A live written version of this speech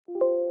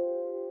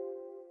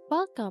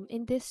Welcome.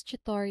 In this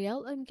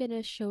tutorial, I'm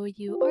gonna show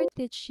you or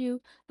teach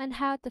you on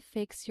how to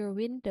fix your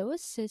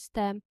Windows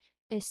system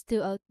is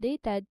too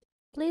outdated.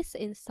 Please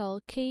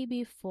install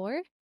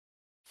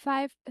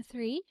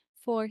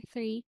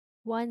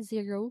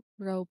KB4534310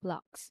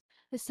 Roblox.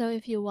 So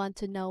if you want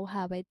to know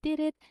how I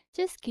did it,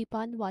 just keep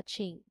on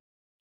watching.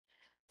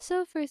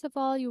 So first of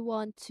all, you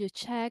want to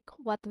check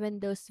what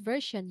Windows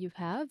version you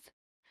have.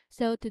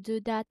 So to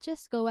do that,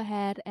 just go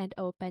ahead and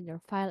open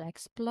your File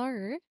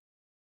Explorer.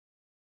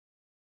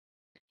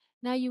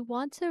 Now you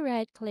want to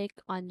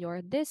right-click on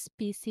your This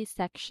PC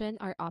section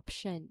or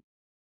option.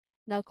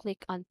 Now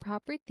click on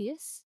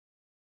Properties.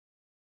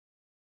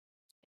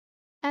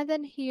 And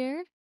then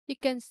here, you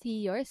can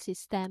see your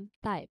system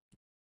type.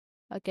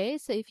 Okay,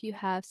 so if you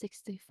have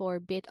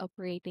 64-bit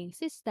operating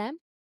system,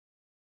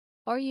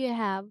 or you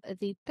have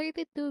the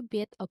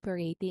 32-bit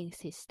operating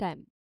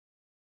system.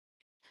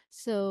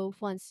 So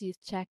once you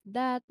check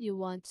that, you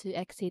want to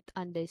exit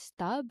on this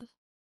tab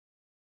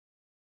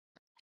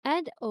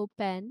and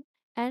open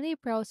any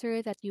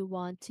browser that you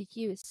want to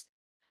use.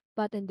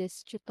 But in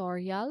this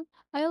tutorial,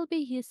 I'll be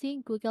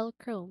using Google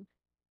Chrome.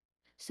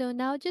 So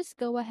now just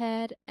go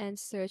ahead and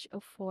search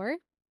for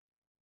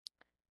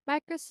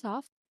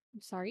Microsoft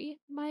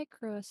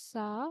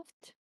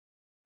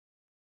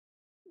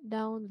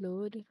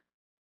download,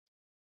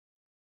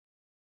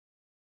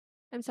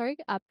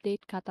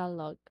 Update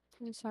Catalog.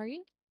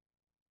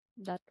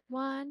 That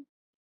one.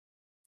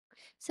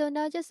 So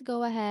now just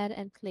go ahead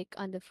and click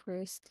on the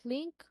first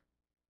link.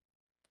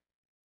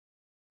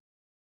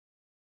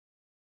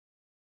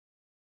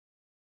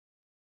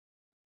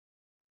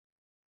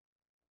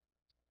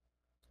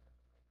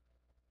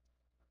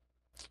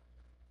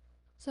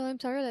 So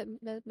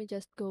let me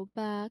just go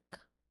back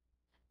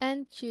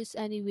and choose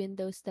any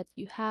Windows that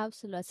you have.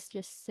 So let's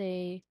just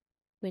say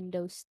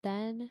Windows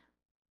 10.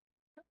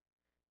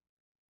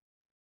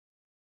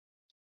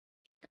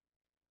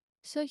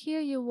 So here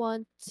you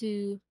want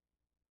to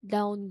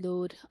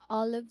download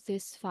all of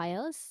these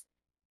files.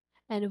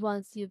 And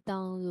once you've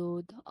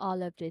downloaded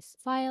all of these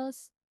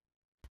files,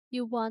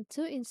 you want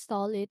to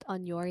install it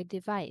on your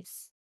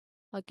device.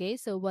 Okay,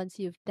 so once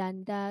you've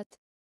done that,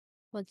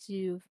 once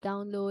you've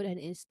downloaded and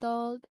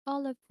installed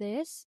all of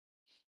this,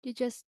 you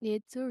just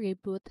need to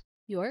reboot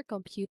your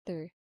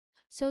computer.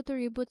 So to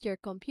reboot your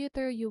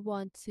computer, you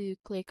want to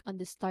click on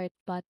the Start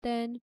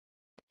button,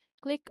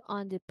 click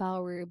on the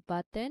Power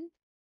button,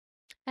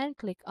 and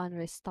click on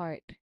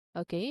Restart.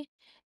 Okay?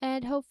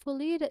 And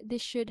hopefully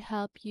this should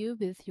help you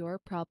with your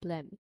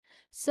problem.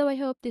 So I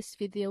hope this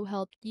video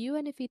helped you,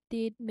 and if it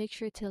did, make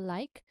sure to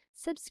like,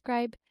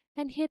 subscribe,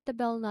 and hit the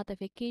bell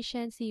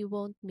notification so you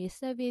won't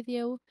miss a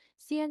video.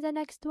 See you in the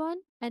next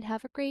one, and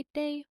have a great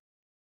day.